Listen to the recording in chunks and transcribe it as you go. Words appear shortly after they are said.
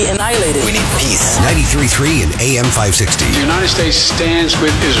annihilated. We need peace. 93.3 and AM 560. The United States stands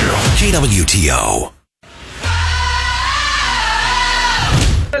with Israel. KWTO.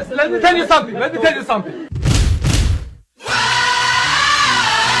 Let me tell you something.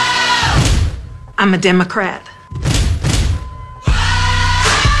 I'm a Democrat.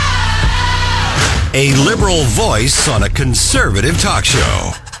 A liberal voice on a conservative talk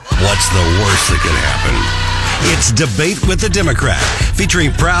show. What's the worst that could happen? It's Debate with the Democrat,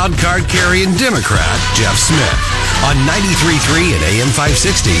 featuring proud card-carrying Democrat Jeff Smith on 93.3 and AM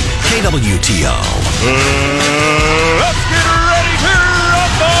 560 KWTO. Let's get ready to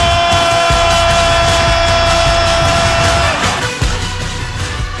rumble!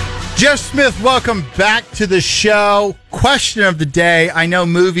 Jeff Smith, welcome back to the show. Question of the day. I know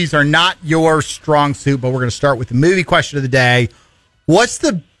movies are not your strong suit, but we're going to start with the movie question of the day. What's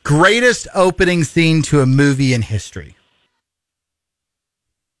the greatest opening scene to a movie in history?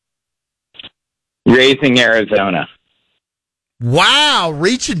 Raising Arizona. Wow,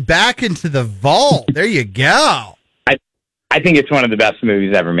 reaching back into the vault. There you go. I think it's one of the best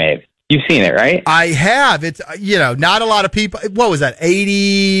movies ever made. You've seen it, right? I have. It's, not a lot of people. What was that,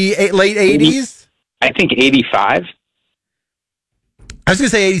 late 80s? I think 85. I was going to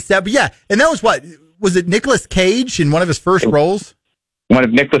say 87, but yeah. And that was what? Was it Nicolas Cage in one of his first roles? One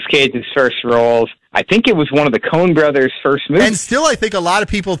of Nicolas Cage's first roles. I think it was one of the Coen brothers' first movies. And still, I think a lot of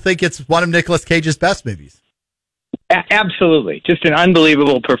people think it's one of Nicolas Cage's best movies. Absolutely. Just an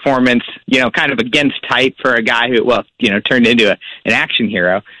unbelievable performance, kind of against type for a guy who, turned into an action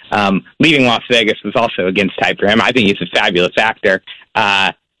hero. Leaving Las Vegas was also against type for him. I think he's a fabulous actor,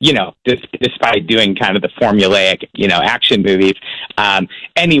 despite doing kind of the formulaic, action movies.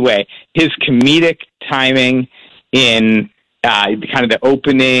 Anyway, his comedic timing in kind of the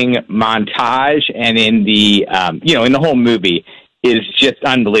opening montage and in the, in the whole movie is just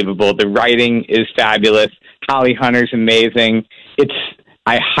unbelievable. The writing is fabulous. Holly Hunter's amazing. It's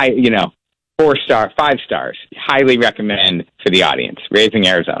 4-star, 5 stars. Highly recommend for the audience. Raising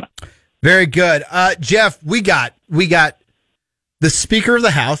Arizona. Very good, Jeff. We got the Speaker of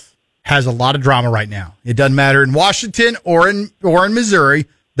the House has a lot of drama right now. It doesn't matter in Washington or in Missouri.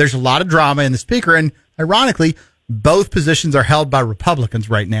 There's a lot of drama in the Speaker, and ironically, both positions are held by Republicans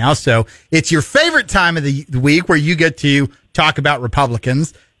right now. So it's your favorite time of the week where you get to talk about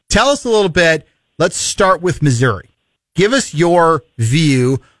Republicans. Tell us a little bit. Let's start with Missouri. Give us your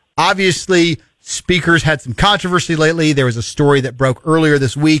view. Obviously, Speaker's had some controversy lately. There was a story that broke earlier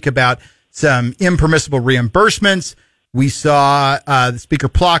this week about some impermissible reimbursements. We saw the Speaker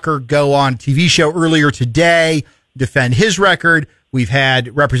Plocker go on a TV show earlier today, defend his record. We've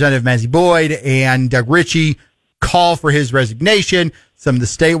had Representative Mazzy Boyd and Doug Ritchie call for his resignation. Some of the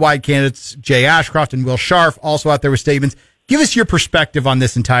statewide candidates, Jay Ashcroft and Will Scharf, also out there with statements. Give us your perspective on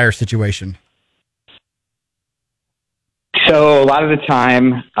this entire situation. So a lot of the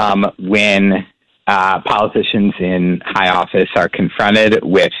time when politicians in high office are confronted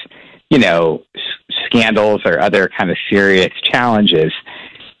with, scandals or other kind of serious challenges,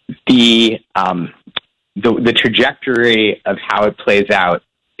 the trajectory of how it plays out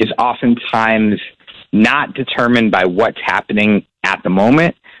is oftentimes not determined by what's happening at the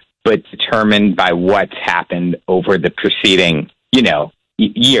moment, but determined by what's happened over the preceding,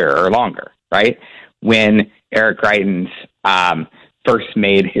 year or longer, right? When Eric Greitens first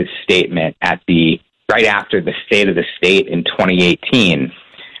made his statement right after the State of the State in 2018,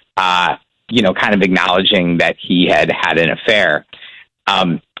 kind of acknowledging that he had an affair.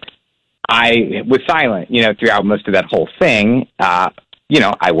 I was silent, throughout most of that whole thing.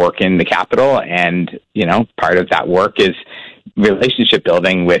 I work in the Capitol, and, part of that work is relationship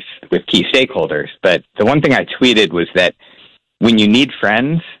building with key stakeholders. But the one thing I tweeted was that when you need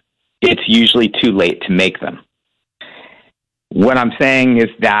friends, it's usually too late to make them. What I'm saying is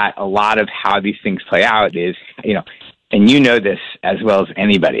that a lot of how these things play out is, and you know this as well as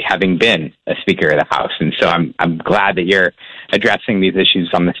anybody, having been a Speaker of the House. And so I'm glad that you're addressing these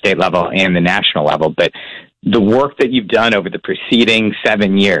issues on the state level and the national level. But the work that you've done over the preceding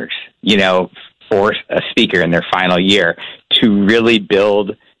 7 years, for a speaker in their final year to really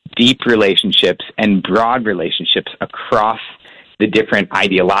build deep relationships and broad relationships across the different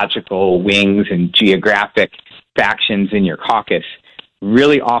ideological wings and geographic factions in your caucus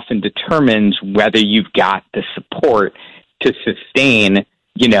really often determines whether you've got the support to sustain,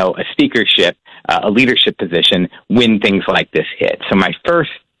 a speakership, a leadership position when things like this hit. So my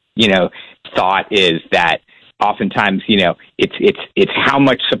first, thought is that oftentimes, it's how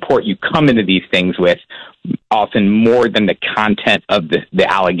much support you come into these things with, often more than the content of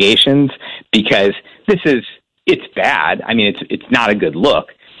the allegations, because it's bad. I mean, it's not a good look.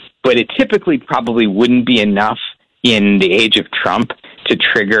 but it typically probably wouldn't be enough in the age of Trump to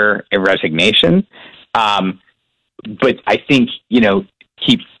trigger a resignation. But I think,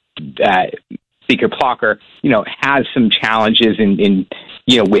 Speaker Plocher, has some challenges in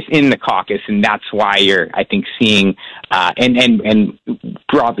within the caucus, and that's why you're, I think, seeing, and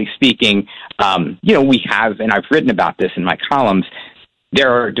broadly speaking, we have, and I've written about this in my columns, there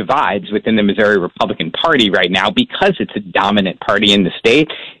are divides within the Missouri Republican Party right now because it's a dominant party in the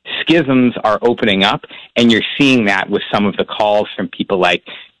state. Schisms are opening up, and you're seeing that with some of the calls from people like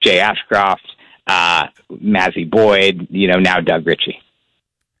Jay Ashcroft, Mazzy Boyd, now Doug Ritchie.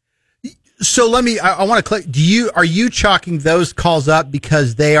 So I want to click. Are you chalking those calls up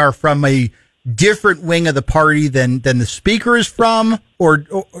because they are from a different wing of the party than the speaker is from, or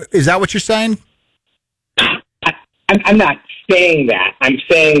is that what you're saying? I'm not saying that. I'm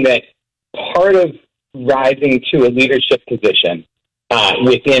saying that part of rising to a leadership position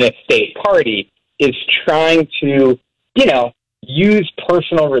within a state party is trying to, use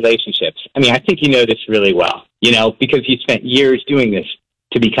personal relationships. I mean, I think you know this really well, because you spent years doing this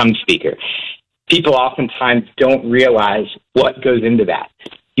to become speaker. People oftentimes don't realize what goes into that.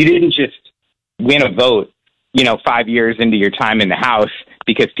 You didn't just win a vote, 5 years into your time in the House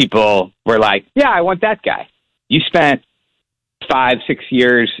because people were like, yeah, I want that guy. You spent 5-6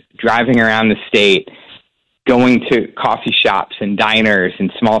 years driving around the state, going to coffee shops and diners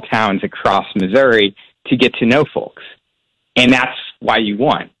in small towns across Missouri to get to know folks. And that's why you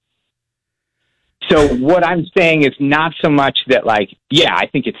won. So what I'm saying is not so much that, I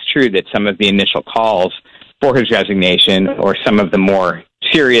think it's true that some of the initial calls for his resignation or some of the more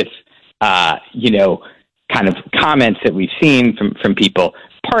serious, kind of comments that we've seen from people,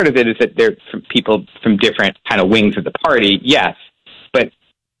 part of it is that they're from people from different kind of wings of the party, yes. But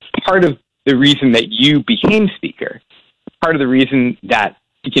part of the reason that you became speaker, part of the reason that,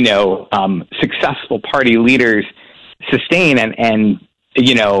 successful party leaders sustain and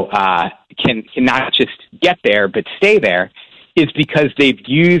can not just get there but stay there is because they've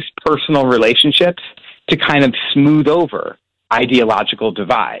used personal relationships to kind of smooth over ideological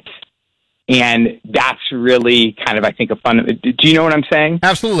divides. And that's really kind of, I think, a fun. Do you know what I'm saying?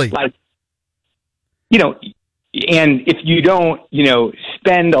 Absolutely. And if you don't,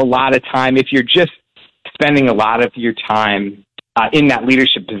 spend a lot of time, if you're just spending a lot of your time in that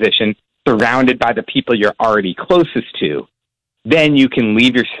leadership position, surrounded by the people you're already closest to, then you can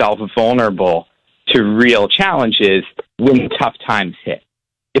leave yourself vulnerable to real challenges when tough times hit.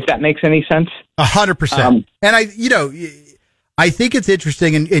 If that makes any sense? 100%. And I think it's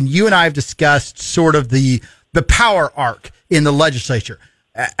interesting, and you and I have discussed sort of the power arc in the legislature.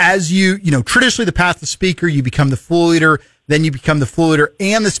 As traditionally the path to speaker, you become the floor leader, then you become the floor leader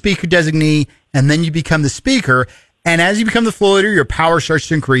and the speaker designee, and then you become the speaker. And as you become the floor leader, your power starts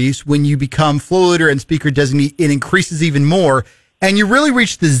to increase. When you become floor leader and speaker designee, it increases even more. And you really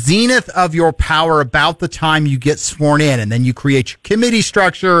reach the zenith of your power about the time you get sworn in. And then you create your committee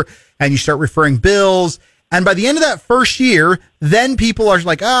structure and you start referring bills. And by the end of that first year, then people are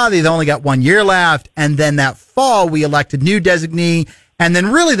like, they've only got 1 year left. And then that fall, we elect a new designee. And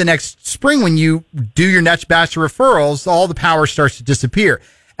then really the next spring, when you do your next batch of referrals, all the power starts to disappear.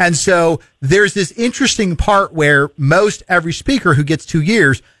 And so there's this interesting part where most every speaker who gets 2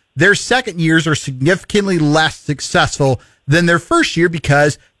 years, their second years are significantly less successful than their first year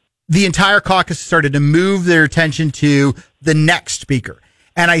because the entire caucus started to move their attention to the next speaker.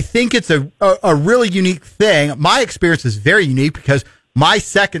 And I think it's a really unique thing. My experience is very unique because my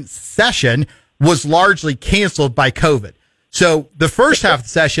second session was largely canceled by COVID. So the first half of the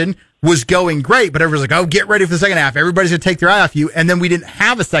session was going great, but everyone's like, get ready for the second half. Everybody's going to take their eye off you. And then we didn't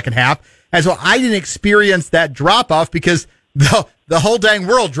have a second half. And so I didn't experience that drop off because the whole dang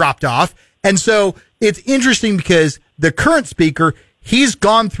world dropped off. And so it's interesting because the current speaker, he's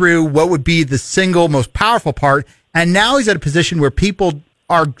gone through what would be the single most powerful part. And now he's at a position where people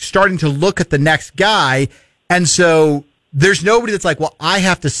are starting to look at the next guy. And so there's nobody that's like, I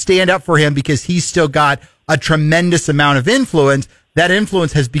have to stand up for him because he's still got a tremendous amount of influence. That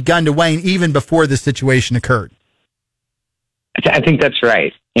influence has begun to wane even before this situation occurred. I think that's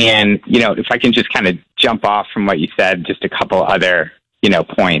right. And, if I can just kind of jump off from what you said, just a couple other,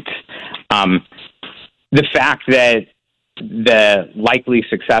 points. The fact that the likely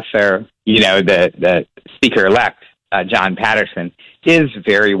successor, the speaker-elect, John Patterson, is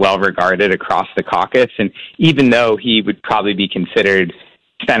very well regarded across the caucus. And even though he would probably be considered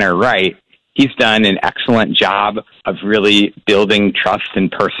center-right, he's done an excellent job of really building trust and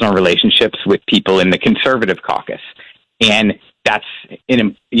personal relationships with people in the conservative caucus. And that's,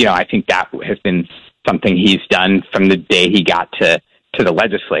 I think that has been something he's done from the day he got to to the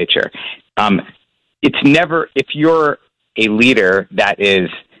legislature. It's never, if you're a leader that is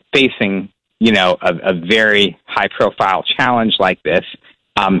facing, a very high profile challenge like this,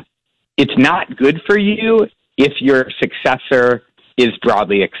 it's not good for you if your successor is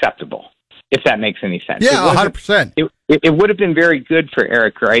broadly acceptable, if that makes any sense. Yeah, 100%. It would have been very good for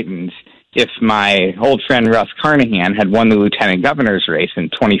Eric Greitens if my old friend Russ Carnahan had won the lieutenant governor's race in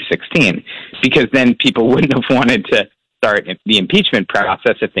 2016, because then people wouldn't have wanted to start the impeachment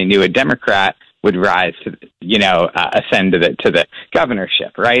process if they knew a Democrat would rise to, ascend to the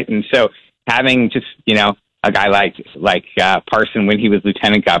governorship, right? And so having just, a guy like Parson when he was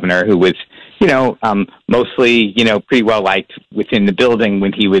lieutenant governor, who was, mostly, pretty well liked within the building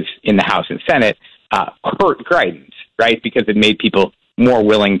when he was in the House and Senate, hurt Greitens, right? Because it made people more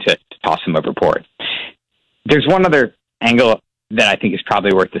willing to toss him overboard. There's one other angle that I think is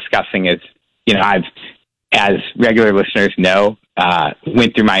probably worth discussing is, I've, as regular listeners know,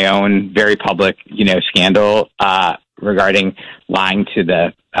 went through my own very public, scandal regarding lying to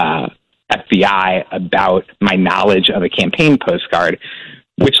the FBI about my knowledge of a campaign postcard,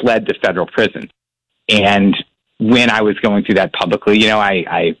 which led to federal prison. And when I was going through that publicly,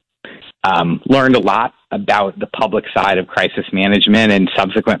 I learned a lot about the public side of crisis management, and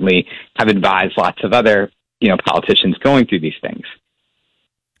subsequently have advised lots of other, politicians going through these things.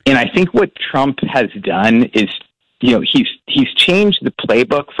 And I think what Trump has done is, he's changed the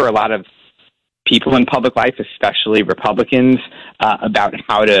playbook for a lot of people in public life, especially Republicans, about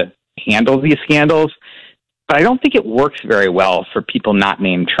how to handle these scandals. But I don't think it works very well for people not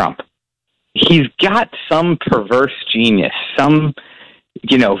named Trump. He's got some perverse genius, some,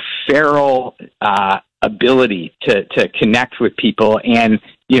 feral ability to connect with people, and,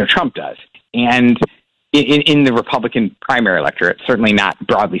 Trump does. And in the Republican primary electorate, certainly not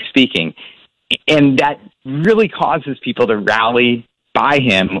broadly speaking. And that really causes people to rally by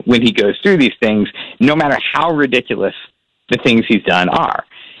him when he goes through these things, no matter how ridiculous the things he's done are.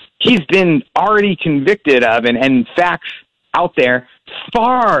 He's been already convicted of, and facts out there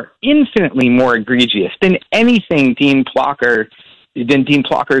far infinitely more egregious than anything Dean Plocker's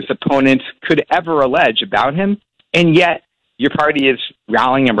opponents could ever allege about him. And yet your party is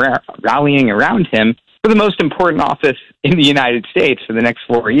rallying around him for the most important office in the United States for the next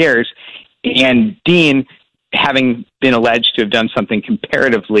 4 years. And Dean, having been alleged to have done something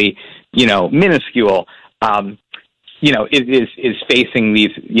comparatively, minuscule, is facing these,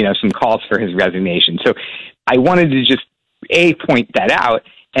 some calls for his resignation. So I wanted to just, point that out,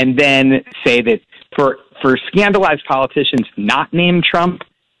 and then say that for scandalized politicians not named Trump,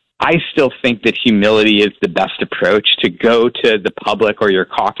 I still think that humility is the best approach, to go to the public or your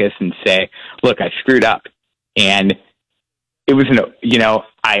caucus and say, look, I screwed up. And it was,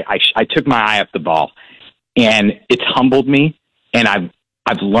 I took my eye off the ball, and it's humbled me. And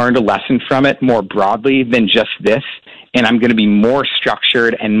I've learned a lesson from it more broadly than just this. And I'm going to be more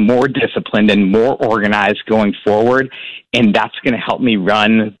structured and more disciplined and more organized going forward. And that's going to help me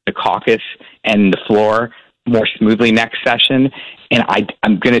run the caucus and the floor more smoothly next session. And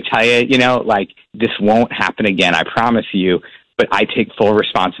I'm going to tell you, this won't happen again. I promise you. But I take full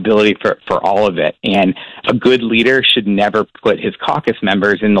responsibility for all of it. And a good leader should never put his caucus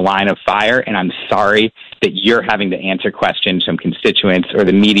members in the line of fire. And I'm sorry that you're having to answer questions from constituents or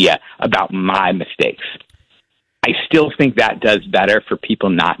the media about my mistakes. I still think that does better for people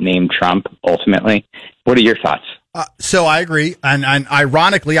not named Trump, ultimately. What are your thoughts? So I agree. And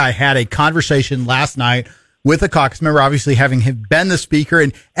ironically, I had a conversation last night with a caucus member, obviously having him been the speaker.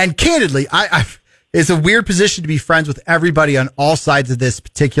 And candidly, it's a weird position to be friends with everybody on all sides of this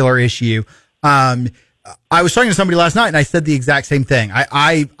particular issue. I was talking to somebody last night, and I said the exact same thing.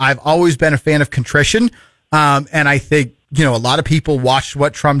 I've always been a fan of contrition. And I think, a lot of people watched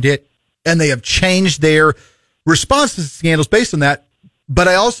what Trump did, and they have changed their response to scandals based on that. But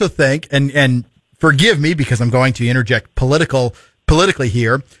I also think, and forgive me because I'm going to interject politically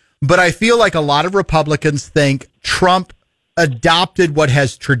here, but I feel like a lot of Republicans think Trump adopted what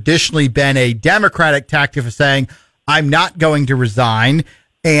has traditionally been a Democratic tactic of saying, I'm not going to resign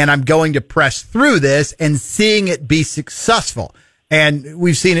and I'm going to press through this, and seeing it be successful. And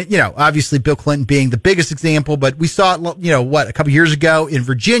we've seen it, obviously Bill Clinton being the biggest example, but we saw it, a couple years ago in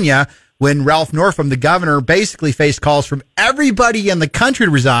Virginia when Ralph Northam, the governor, basically faced calls from everybody in the country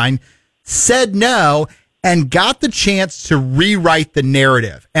to resign, said no, and got the chance to rewrite the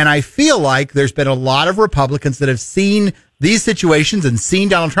narrative. And I feel like there's been a lot of Republicans that have seen these situations and seen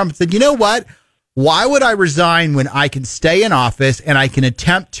Donald Trump and said, you know what? Why would I resign when I can stay in office and I can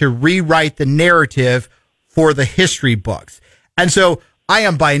attempt to rewrite the narrative for the history books? And so I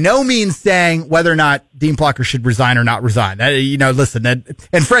am by no means saying whether or not Dean Plocher should resign or not resign. Listen,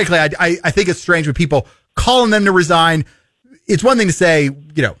 and frankly, I think it's strange when people calling them to resign. It's one thing to say,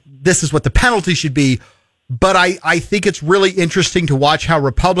 this is what the penalty should be, but I think it's really interesting to watch how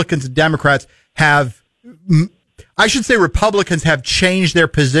Republicans and Democrats Republicans have changed their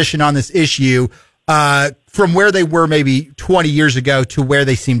position on this issue from where they were maybe 20 years ago to where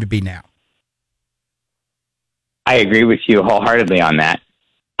they seem to be now. I agree with you wholeheartedly on that.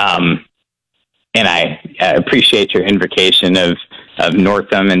 And I appreciate your invocation of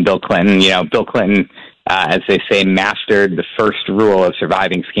Northam and Bill Clinton. Bill Clinton, as they say, mastered the first rule of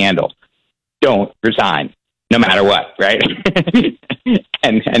surviving scandal. Don't resign, no matter what, right?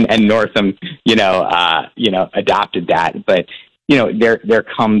 and Northam, adopted that. But, there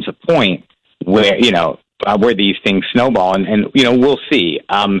comes a point where, where these things snowball and we'll see.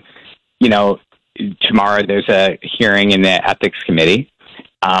 Tomorrow there's a hearing in the ethics committee.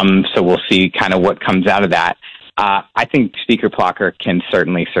 So we'll see kind of what comes out of that. I think Speaker Plocher can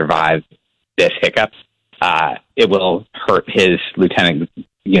certainly survive this hiccup. It will hurt his lieutenant,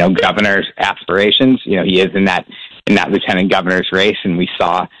 governor's aspirations. He is in that lieutenant governor's race, and we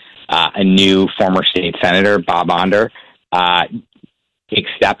saw a new former state senator, Bob Onder, take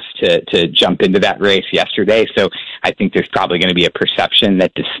steps to jump into that race yesterday. So I think there's probably going to be a perception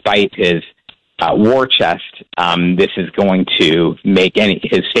that despite his war chest, this is going to make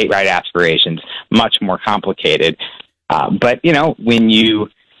his state right aspirations much more complicated. But when you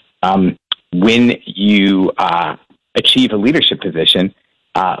achieve a leadership position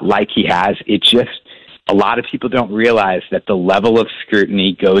like he has, a lot of people don't realize that the level of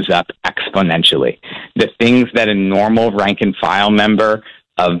scrutiny goes up exponentially. The things that a normal rank and file member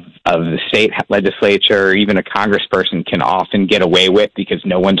of the state legislature or even a congressperson can often get away with because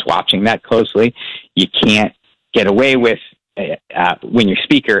no one's watching that closely, you can't get away with when you're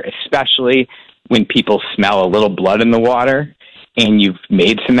speaker, especially when people smell a little blood in the water and you've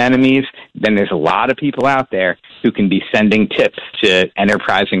made some enemies. Then there's a lot of people out there who can be sending tips to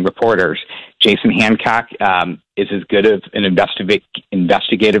enterprising reporters. Jason Hancock is as good of an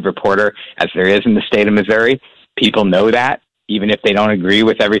investigative reporter as there is in the state of Missouri. People know that, even if they don't agree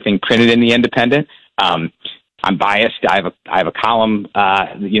with everything printed in the Independent. I'm biased. I have a column,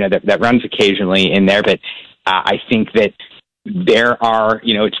 that runs occasionally in there, but I think that there are,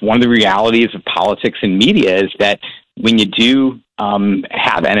 it's one of the realities of politics and media is that when you do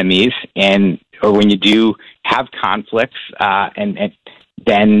have enemies or when you do have conflicts, and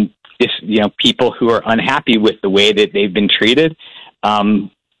then people who are unhappy with the way that they've been treated,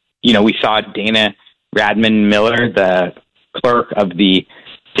 we saw Dana Radman Miller, the clerk of the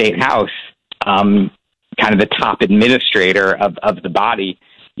state house, kind of the top administrator of the body,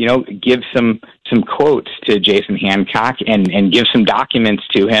 give some quotes to Jason Hancock and give some documents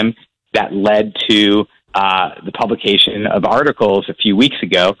to him that led to the publication of articles a few weeks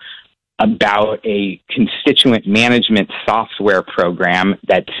ago about a constituent management software program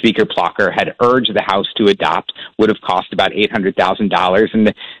that Speaker Plocher had urged the House to adopt, would have cost about $800,000.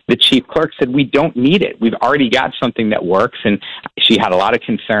 And the chief clerk said, we don't need it. We've already got something that works. And she had a lot of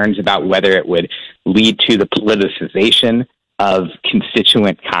concerns about whether it would lead to the politicization of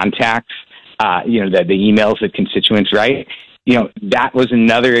constituent contacts, the emails that constituents write. That was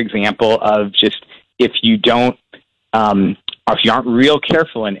another example of just if you don't, or if you aren't real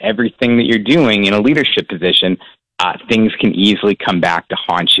careful in everything that you're doing in a leadership position, things can easily come back to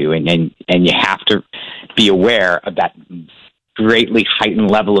haunt you, and you have to be aware of that greatly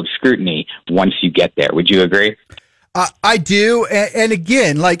heightened level of scrutiny once you get there. Would you agree? I do, and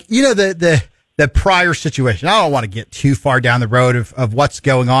again, the prior situation. I don't want to get too far down the road of what's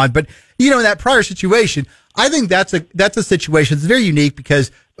going on, but in that prior situation, I think that's a situation that's very unique because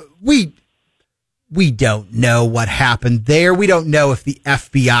we don't know what happened there. We don't know if the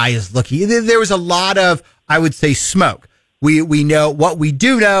FBI is looking. There was a lot of, I would say, smoke. We know what we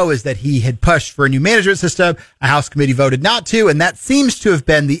do know is that he had pushed for a new management system. A House committee voted not to, and that seems to have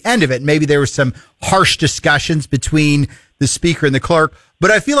been the end of it. Maybe there were some harsh discussions between the speaker and the clerk,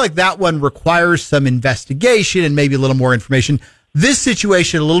 but I feel like that one requires some investigation and maybe a little more information. This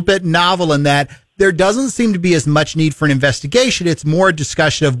situation, a little bit novel in that there doesn't seem to be as much need for an investigation. It's more a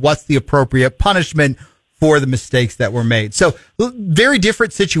discussion of what's the appropriate punishment for the mistakes that were made. So very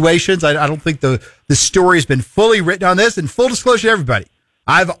different situations. I don't think the story has been fully written on this. And full disclosure to everybody,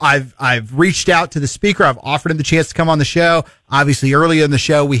 I've reached out to the speaker. I've offered him the chance to come on the show. Obviously, earlier in the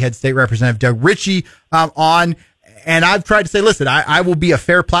show, we had State Representative Doug Ritchie on. And I've tried to say, listen, I will be a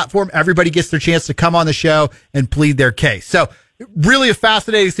fair platform. Everybody gets their chance to come on the show and plead their case. So really a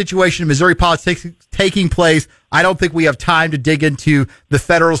fascinating situation in Missouri politics taking place. I don't think we have time to dig into the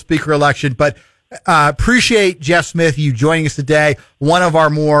federal speaker election, but appreciate, Jeff Smith, you joining us today. One of our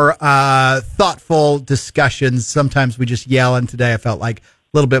more thoughtful discussions. Sometimes we just yell, and today I felt like a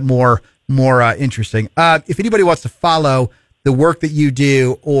little bit more interesting. If anybody wants to follow the work that you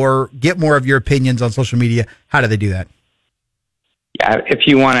do or get more of your opinions on social media, how do they do that? Yeah, if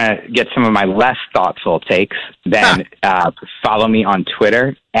you want to get some of my less thoughtful takes, then follow me on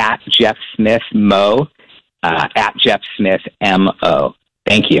Twitter at Jeff Smith Mo, at Jeff Smith MO.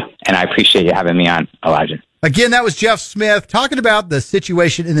 Thank you, and I appreciate you having me on, Elijah. Again, that was Jeff Smith talking about the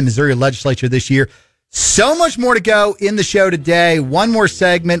situation in the Missouri legislature this year. So much more to go in the show today. One more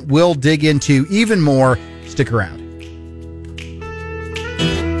segment we'll dig into even more. Stick around.